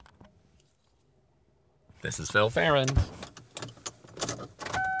This is Phil Farron,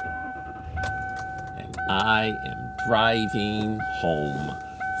 and I am driving home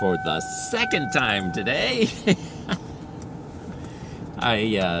for the second time today.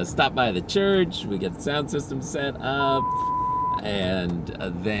 I stopped by the church, we get the sound system set up, and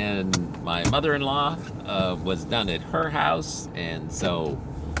then my mother-in-law was done at her house, and so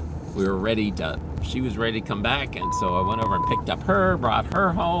she was ready to come back, and so I went over and picked up her, brought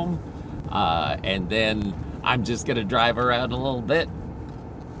her home, and then I'm just going to drive around a little bit,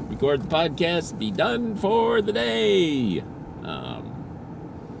 record the podcast, be done for the day.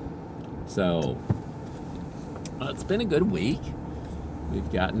 It's been a good week.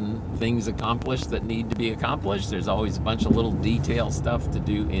 We've gotten things accomplished that need to be accomplished. There's always a bunch of little detail stuff to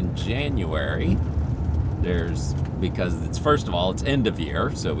do in January. Because it's, first of all, it's end of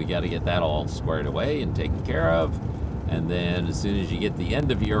year, so we got to get that all squared away and taken care of. And then as soon as you get the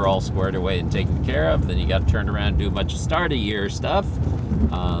end of year all squared away and taken care of, then you got to turn around and do a bunch of start of year stuff.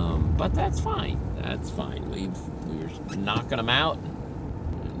 But that's fine. That's fine. We're knocking them out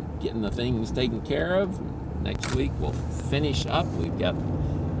and getting the things taken care of. Next week we'll finish up. We've got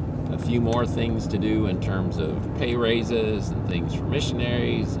a few more things to do in terms of pay raises and things for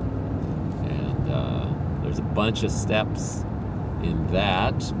missionaries. There's a bunch of steps in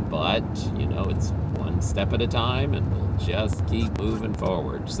that, but, it's one step at a time, and we'll just keep moving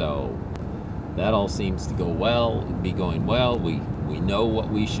forward. So that all seems to be going well. We know what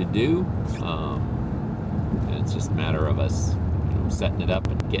we should do, and it's just a matter of us, setting it up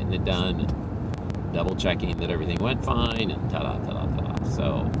and getting it done, and double checking that everything went fine, and ta-da.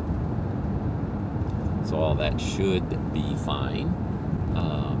 So all that should be fine.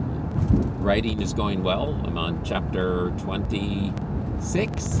 Writing is going well. I'm on chapter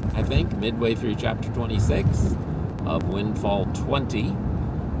 26, I think, midway through chapter 26 of Windfall 20,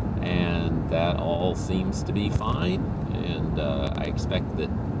 and that all seems to be fine. And I expect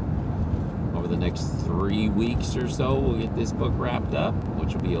that over the next 3 weeks or so, we'll get this book wrapped up,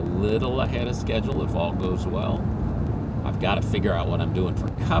 which will be a little ahead of schedule if all goes well. I've got to figure out what I'm doing for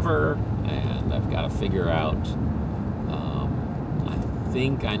cover, and I've got to figure out, I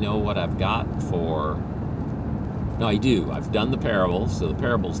think I know what I've got I do. I've done the parables, so the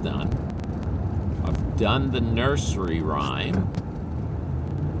parable's done. I've done the nursery rhyme,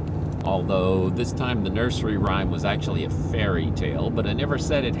 although this time the nursery rhyme was actually a fairy tale, but I never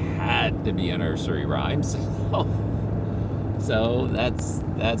said it had to be a nursery rhyme, so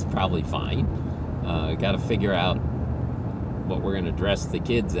that's probably fine. Got to figure out what we're going to dress the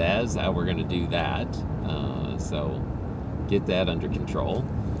kids as, how we're going to do that, so get that under control.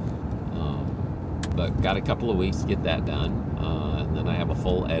 But got a couple of weeks to get that done, and then I have a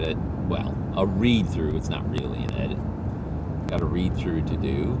full edit, a read-through. It's not really an edit. Got a read-through to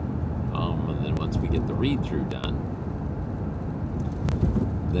do, and then once we get the read-through done,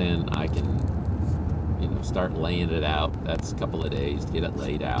 then I can, start laying it out. That's a couple of days to get it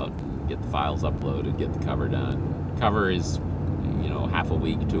laid out, and get the files uploaded, get the cover done. Cover is, half a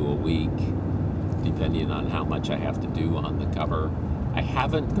week to a week, depending on how much I have to do on the cover. I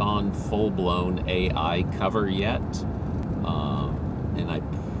haven't gone full-blown AI cover yet, and I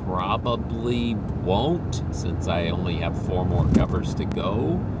probably won't, since I only have 4 more covers to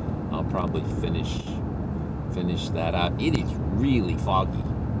go. I'll probably finish that out. It is really foggy.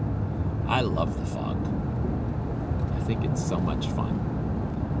 I love the fog. I think it's so much fun.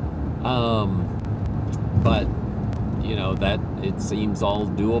 But that it seems all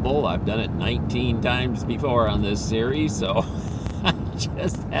doable. I've done it 19 times before on this series, so I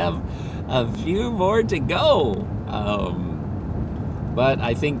just have a few more to go. But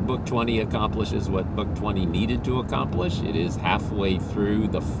I think Book 20 accomplishes what Book 20 needed to accomplish. It is halfway through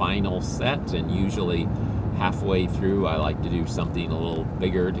the final set, and usually halfway through I like to do something a little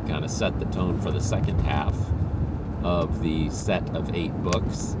bigger to kind of set the tone for the second half of the set of 8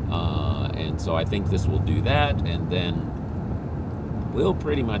 books. And so I think this will do that, and then we'll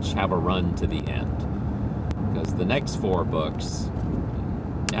pretty much have a run to the end. Because the next 4 books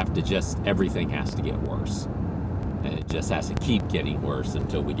everything has to get worse. And it just has to keep getting worse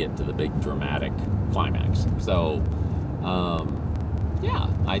until we get to the big dramatic climax. So,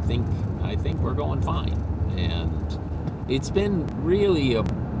 I think we're going fine. And it's been really a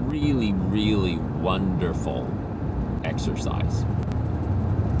really, really wonderful exercise.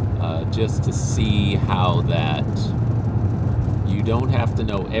 Just to see how that you don't have to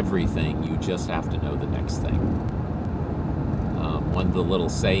know everything, you just have to know the next thing. One of the little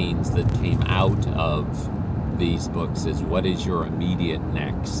sayings that came out of these books is, what is your immediate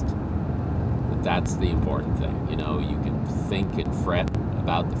next? But that's the important thing. You can think and fret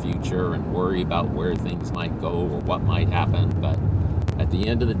about the future and worry about where things might go or what might happen. But at the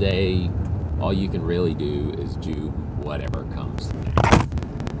end of the day, all you can really do is do whatever comes next.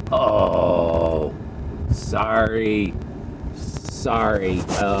 Oh, sorry.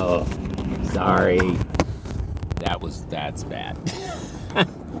 Oh, sorry. That's bad.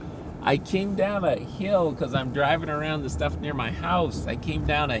 I came down a hill because I'm driving around the stuff near my house. I came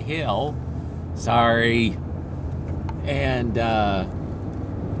down a hill. Sorry. And the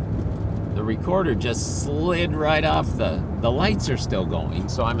recorder just slid right off. The lights are still going,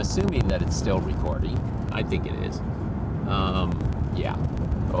 so I'm assuming that it's still recording. I think it is. Yeah.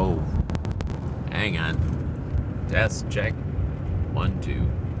 Oh, hang on. Test, check. 1, 2.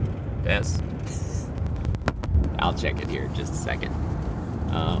 Test. I'll check it here in just a second.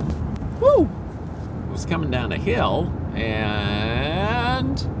 Woo! I was coming down a hill,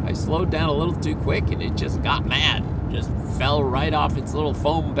 and I slowed down a little too quick, and it just got mad. Just fell right off its little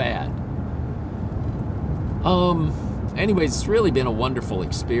foam pad. Anyways, it's really been a wonderful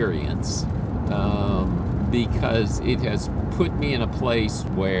experience, because it has put me in a place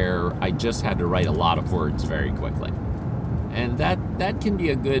where I just had to write a lot of words very quickly. And that can be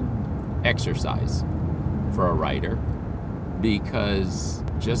a good exercise for a writer, because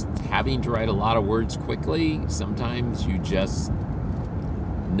just having to write a lot of words quickly, sometimes you just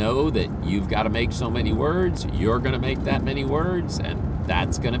know that you've got to make so many words, you're going to make that many words, and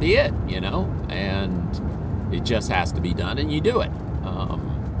that's going to be it, and it just has to be done, and you do it,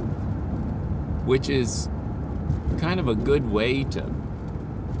 which is kind of a good way to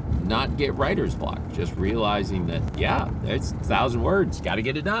not get writer's block. Just realizing that, there's 1,000 words, got to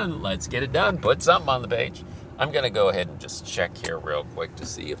get it done. Let's get it done. Put something on the page. I'm going to go ahead and just check here real quick to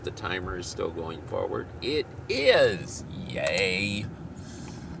see if the timer is still going forward. It is. Yay.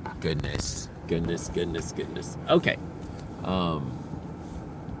 Goodness. Okay.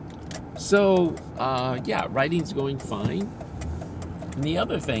 Writing's going fine. And the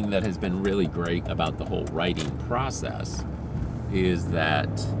other thing that has been really great about the whole writing process is that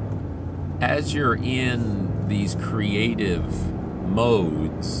as you're in these creative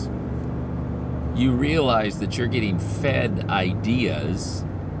modes, you realize that you're getting fed ideas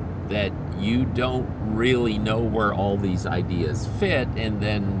that you don't really know where all these ideas fit, and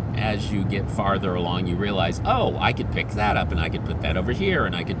then as you get farther along, you realize, oh, I could pick that up, and I could put that over here,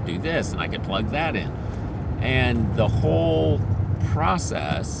 and I could do this, and I could plug that in. And the whole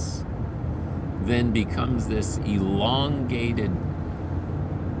process then becomes this elongated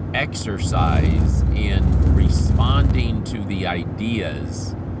exercise in responding to the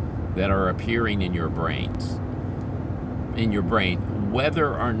ideas that are appearing in your brain,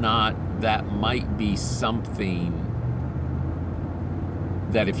 whether or not that might be something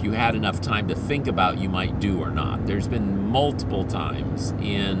that if you had enough time to think about, you might do or not. There's been multiple times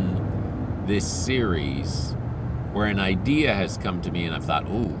in this series where an idea has come to me and I've thought,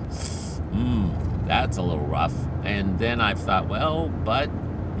 that's a little rough. And then I've thought, well, but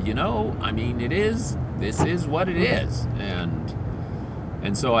this is what it is.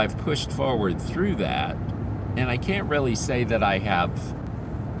 And so I've pushed forward through that. And I can't really say that I have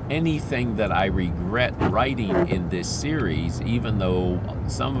anything that I regret writing in this series, even though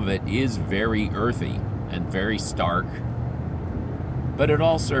some of it is very earthy and very stark. But it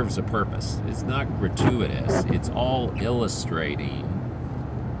all serves a purpose. It's not gratuitous. It's all illustrating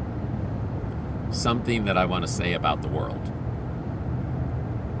something that I want to say about the world.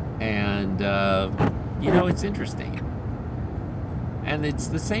 And, it's interesting. And it's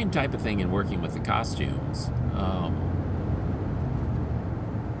the same type of thing in working with the costumes.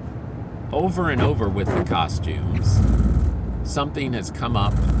 Over and over with the costumes, something has come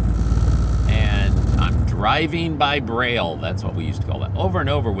up, and I'm driving by Braille. That's what we used to call that. Over and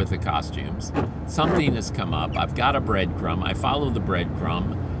over with the costumes, something has come up. I've got a breadcrumb. I follow the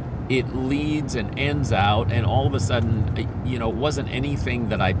breadcrumb. It leads and ends out, and all of a sudden, it wasn't anything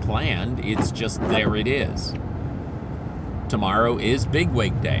that I planned. It's just there it is. Tomorrow is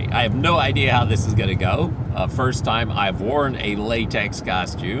Bigwig Day. I have no idea how this is going to go. First time I've worn a latex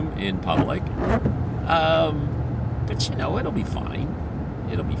costume in public. But it'll be fine.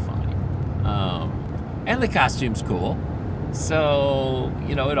 It'll be fine. And the costume's cool. So,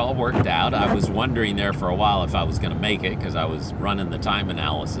 it all worked out. I was wondering there for a while if I was going to make it because I was running the time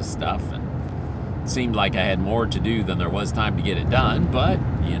analysis stuff, and it seemed like I had more to do than there was time to get it done. But,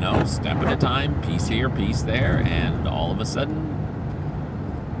 step at a time, piece here, piece there, and all of a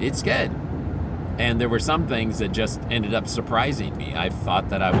sudden, it's good. And there were some things that just ended up surprising me. I thought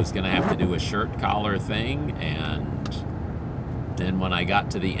that I was going to have to do a shirt collar thing, and then when I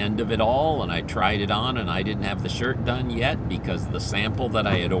got to the end of it all and I tried it on and I didn't have the shirt done yet because the sample that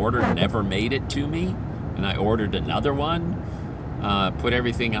I had ordered never made it to me, and I ordered another one, put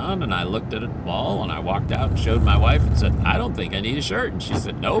everything on, and I looked at it all and I walked out and showed my wife and said, I don't think I need a shirt. And she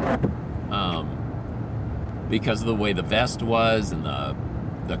said, nope. Because of the way the vest was and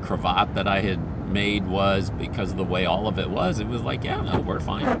the cravat that I had made was, because of the way all of it was like, yeah, no, we're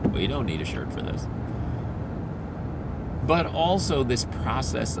fine. We don't need a shirt for this. But also this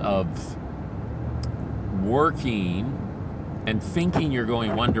process of working and thinking you're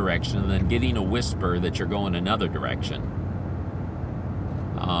going one direction and then getting a whisper that you're going another direction.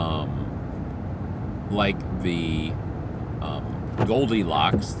 Like the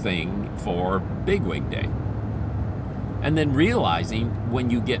Goldilocks thing for Bigwig Day. And then realizing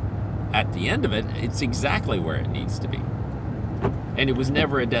when you get at the end of it, it's exactly where it needs to be. And it was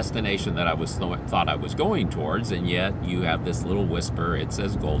never a destination that I thought I was going towards, and yet you have this little whisper, it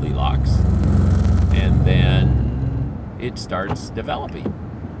says Goldilocks, and then it starts developing,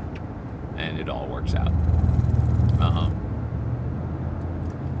 and it all works out.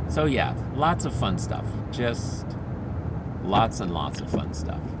 So yeah, lots of fun stuff, just lots and lots of fun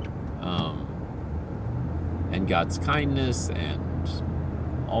stuff. And God's kindness and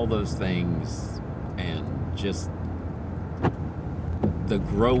all those things, and just the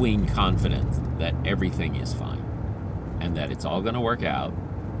growing confidence that everything is fine and that it's all going to work out.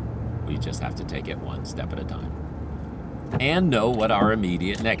 We just have to take it one step at a time and know what our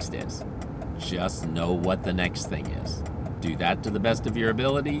immediate next is. Just know what the next thing is. Do that to the best of your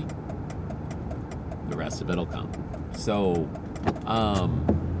ability. The rest of it'll come. So,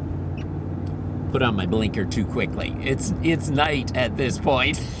 put on my blinker too quickly. It's night at this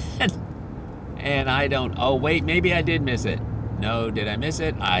point. And I don't, oh wait, maybe I did miss it. No, did I miss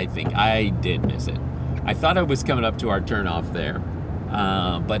it? I think I did miss it. I thought I was coming up to our turnoff there,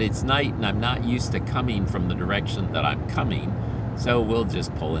 but it's night and I'm not used to coming from the direction that I'm coming, so we'll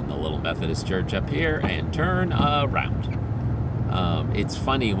just pull in the little Methodist church up here and turn around. It's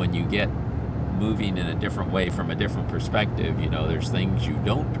funny when you get moving in a different way from a different perspective, there's things you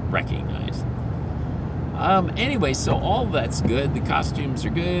don't recognize. Anyway, so all that's good. The costumes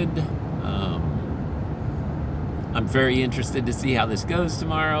are good. I'm very interested to see how this goes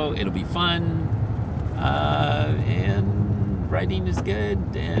tomorrow. It'll be fun. And writing is good,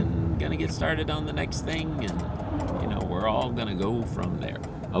 and gonna get started on the next thing, and we're all gonna go from there.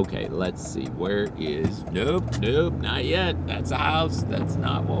 Okay, let's see. Where is... Nope, not yet. That's a house. That's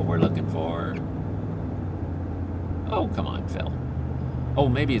not what we're looking for. Oh, come on, Phil. Oh,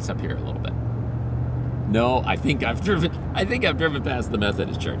 maybe it's up here a little bit. No, I think I've driven past the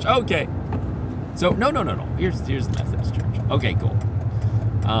Methodist church. Okay. So, no. Here's the Methodist church. Okay, cool.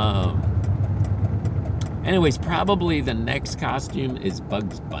 Anyways, probably the next costume is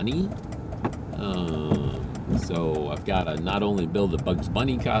Bugs Bunny. So I've got to not only build a Bugs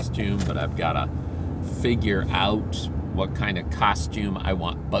Bunny costume, but I've got to figure out what kind of costume I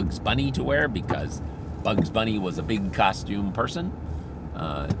want Bugs Bunny to wear, because Bugs Bunny was a big costume person.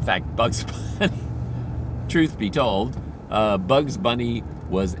 In fact, Bugs Bunny, truth be told, Bugs Bunny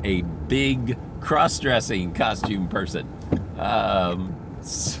was a big cross-dressing costume person.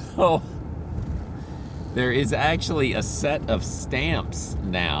 So there is actually a set of stamps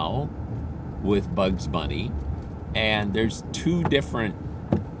now with Bugs Bunny, and there's two different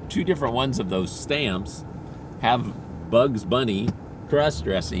ones of those stamps have Bugs Bunny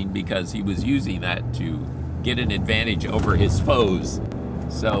cross-dressing, because he was using that to get an advantage over his foes.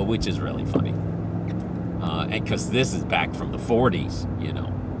 So, which is really funny. And because this is back from the 40s,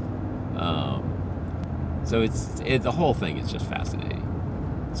 so the whole thing is just fascinating.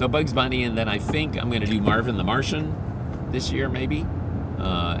 So Bugs Bunny, and then I think I'm going to do Marvin the Martian this year, maybe.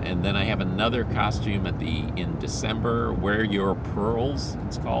 And then I have another costume in December, Wear Your Pearls.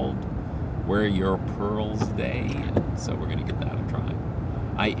 It's called Wear Your Pearls Day. And so we're going to give that a try.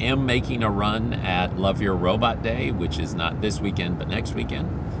 I am making a run at Love Your Robot Day, which is not this weekend, but next weekend.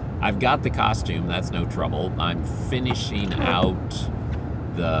 I've got the costume, that's no trouble. I'm finishing out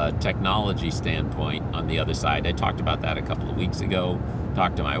the technology standpoint on the other side. I talked about that a couple of weeks ago.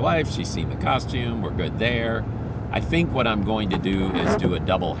 Talked to my wife, she's seen the costume, we're good there. I think what I'm going to do is do a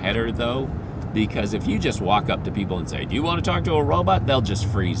double header though, because if you just walk up to people and say, do you want to talk to a robot? They'll just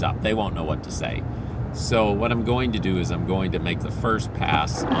freeze up. They won't know what to say. So what I'm going to do is I'm going to make the first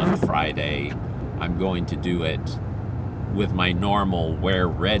pass on Friday. I'm going to do it with my normal Wear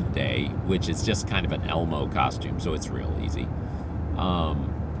Red Day, which is just kind of an Elmo costume, so it's real easy.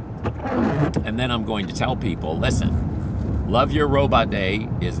 And then I'm going to tell people, listen, Love Your Robot Day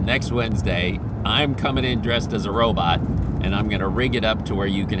is next Wednesday. I'm coming in dressed as a robot. and I'm going to rig it up to where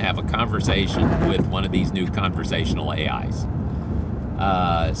you can have a conversation with one of these new conversational AIs.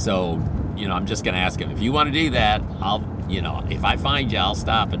 So, I'm just going to ask him, if you want to do that, if I find you, I'll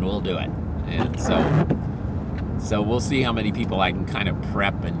stop and we'll do it. And so we'll see how many people I can kind of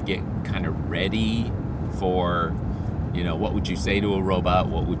prep and get kind of ready for, what would you say to a robot?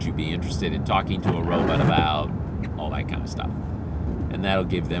 What would you be interested in talking to a robot about? All that kind of stuff. And that'll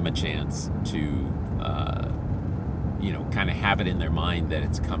give them a chance to, kind of have it in their mind that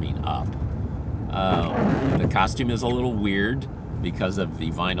it's coming up. The costume is a little weird because of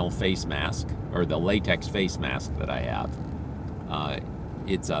the vinyl face mask, or the latex face mask that I have.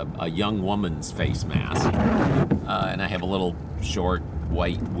 It's a young woman's face mask. And I have a little short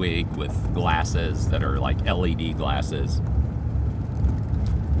white wig with glasses that are like LED glasses.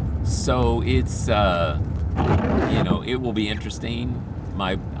 So it's, it will be interesting.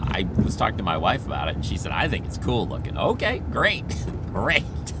 I was talking to my wife about it, and she said, I think it's cool looking. Okay, great. Great.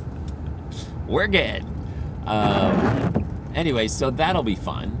 We're good. Anyway, so that'll be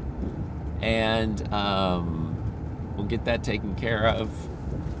fun. And we'll get that taken care of.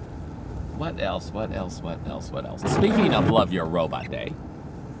 What else? Speaking of Love Your Robot Day,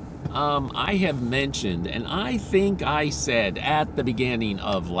 I have mentioned, and I think I said at the beginning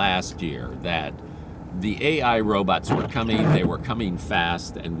of last year, that the AI robots were coming, they were coming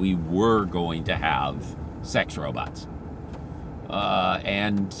fast, and we were going to have sex robots.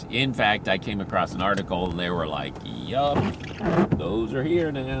 And in fact, I came across an article and they were like, yup, those are here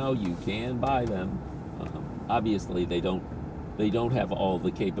now, you can buy them. Obviously, they don't have all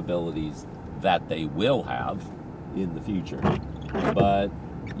the capabilities that they will have in the future. But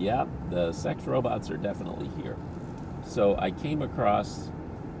yeah, the sex robots are definitely here. So I came across,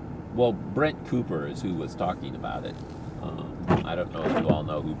 Brett Cooper is who was talking about it. I don't know if you all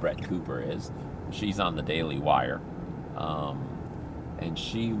know who Brett Cooper is. She's on the Daily Wire. And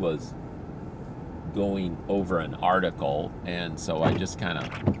she was going over an article, and so I just kind of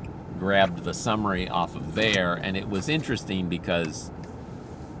grabbed the summary off of there, and it was interesting because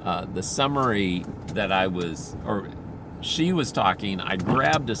the summary that she was talking, I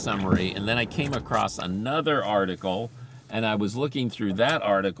grabbed a summary, and then I came across another article, and I was looking through that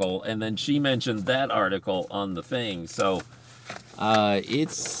article, and then she mentioned that article on the thing. So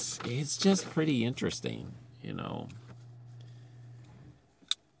it's just pretty interesting,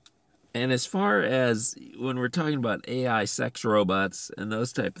 And as far as when we're talking about AI sex robots and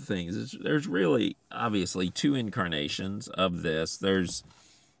those type of things, there's really obviously two incarnations of this. There's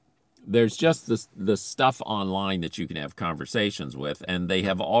just the stuff online that you can have conversations with, and they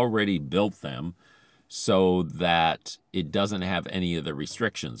have already built them so that it doesn't have any of the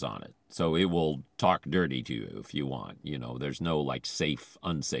restrictions on it. So it will talk dirty to you if you want. There's no like safe,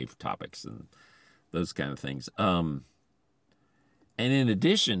 unsafe topics and those kind of things. And in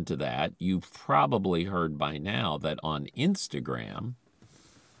addition to that, you've probably heard by now that on Instagram,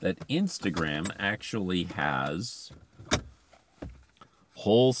 actually has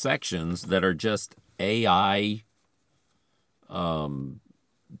whole sections that are just AI,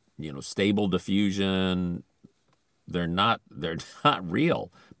 stable diffusion. They're not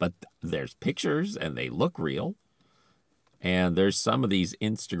real, but there's pictures and they look real. And there's some of these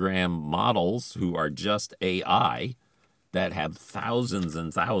Instagram models who are just AI that have thousands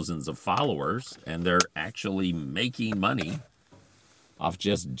and thousands of followers, and they're actually making money off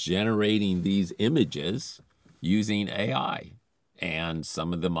just generating these images using AI. And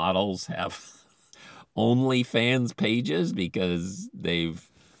some of the models have OnlyFans pages because they've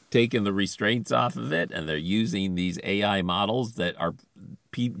taken the restraints off of it, and they're using these AI models that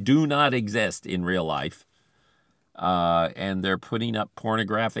do not exist in real life. And they're putting up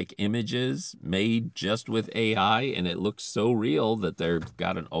pornographic images made just with AI, and it looks so real that they've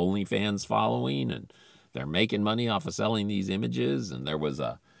got an OnlyFans following, and they're making money off of selling these images. And there was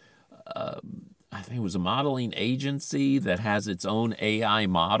I think it was a modeling agency that has its own AI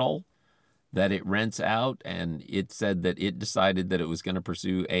model that it rents out, and it said that it decided that it was going to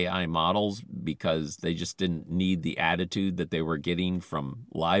pursue AI models because they just didn't need the attitude that they were getting from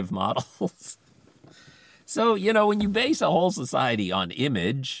live models. So, when you base a whole society on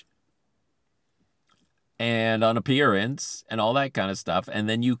image and on appearance and all that kind of stuff, and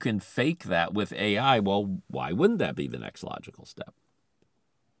then you can fake that with AI, well, why wouldn't that be the next logical step?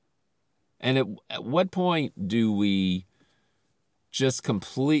 And at what point do we just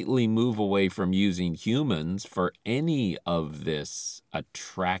completely move away from using humans for any of this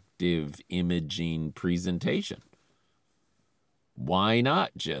attractive imaging presentation? Why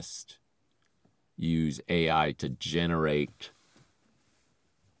not just use AI to generate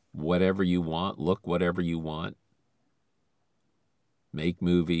whatever you want, look whatever you want, make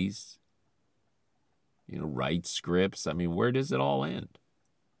movies, write scripts. I mean, where does it all end?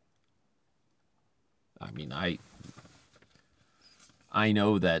 I mean, I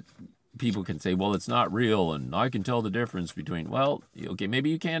know that people can say, well, it's not real, and I can tell the difference between, well, okay, maybe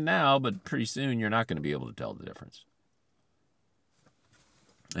you can now, but pretty soon you're not going to be able to tell the difference.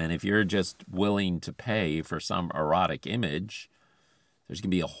 And if you're just willing to pay for some erotic image, there's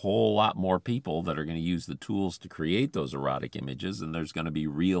going to be a whole lot more people that are going to use the tools to create those erotic images, and there's going to be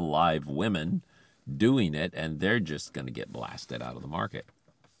real live women doing it, and they're just going to get blasted out of the market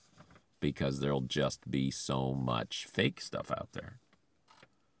because there'll just be so much fake stuff out there.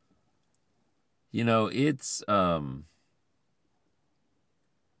 It's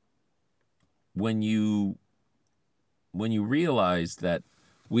when you realize that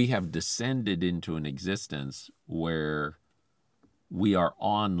we have descended into an existence where we are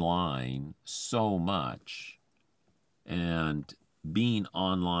online so much, and being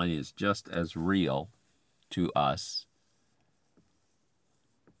online is just as real to us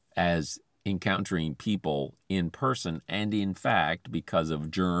as encountering people in person. And in fact, because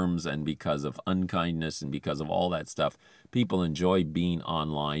of germs and because of unkindness and because of all that stuff, people enjoy being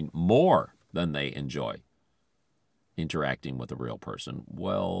online more than they enjoy interacting with a real person.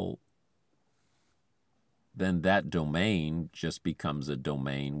 Well, then that domain just becomes a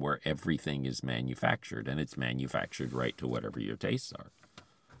domain where everything is manufactured, and it's manufactured right to whatever your tastes are.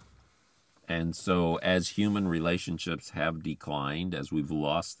 And so as human relationships have declined, as we've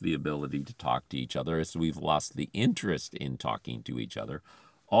lost the ability to talk to each other, as we've lost the interest in talking to each other,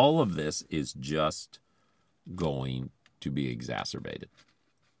 all of this is just going to be exacerbated.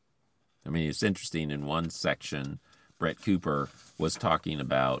 I mean, it's interesting. In one section, Brett Cooper was talking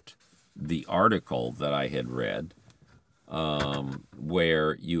about the article that I had read,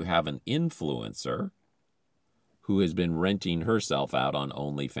 where you have an influencer who has been renting herself out on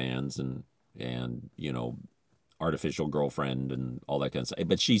OnlyFans and artificial girlfriend and all that kind of stuff.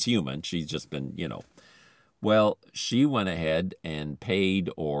 But she's human. She's just been, Well, she went ahead and paid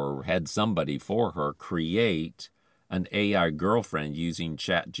or had somebody for her create an AI girlfriend using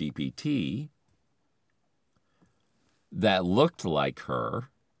ChatGPT that looked like her,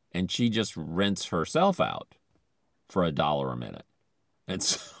 and she just rents herself out for $1 a minute. And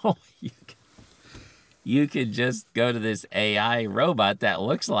so you could just go to this AI robot that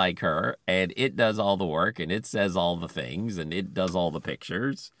looks like her, and it does all the work, and it says all the things, and it does all the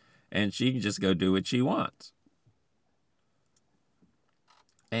pictures, and she can just go do what she wants.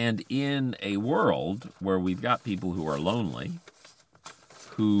 And in a world where we've got people who are lonely,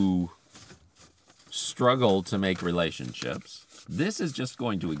 who struggle to make relationships, this is just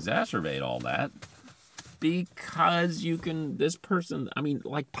going to exacerbate all that, because this person,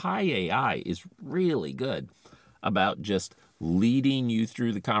 like Pi AI is really good about just leading you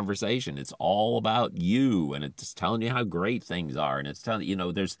through the conversation. It's all about you, and it's telling you how great things are, and it's telling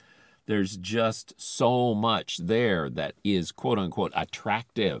there's just so much there that is quote unquote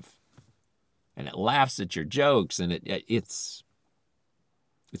attractive, and it laughs at your jokes, and it's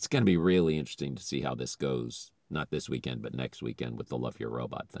going to be really interesting to see how this goes, not this weekend, but next weekend with the Love Your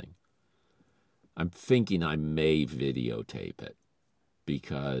Robot thing. I'm thinking I may videotape it,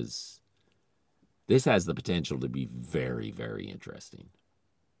 because this has the potential to be very, very interesting.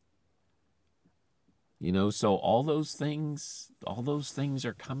 So all those things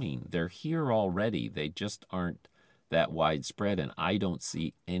are coming. They're here already. They just aren't that widespread, and I don't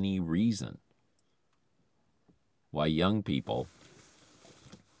see any reason why young people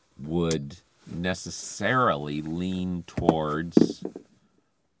would necessarily lean towards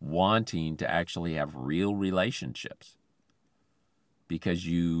wanting to actually have real relationships, because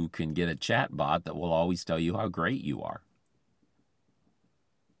you can get a chat bot that will always tell you how great you are.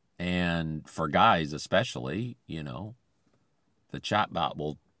 And for guys especially, the chat bot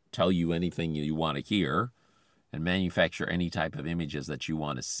will tell you anything you want to hear and manufacture any type of images that you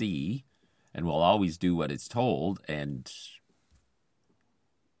want to see, and will always do what it's told. And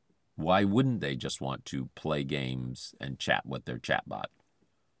why wouldn't they just want to play games and chat with their chat bot?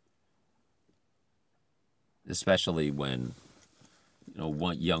 Especially when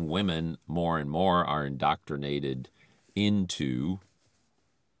young women more and more are indoctrinated into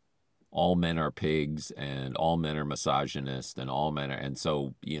all men are pigs, and all men are misogynist, and all men are, and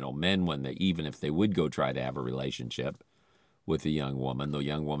so men, even if they would go try to have a relationship with a young woman, the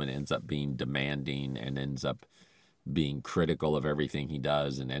young woman ends up being demanding and ends up being critical of everything he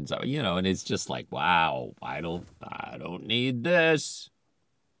does, and ends up and it's just like, wow, I don't need this.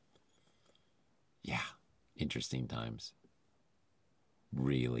 Yeah, interesting times.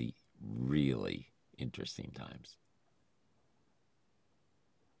 Really, really interesting times.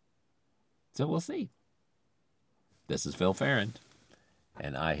 So we'll see. This is Phil Farron,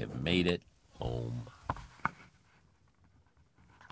 and I have made it home.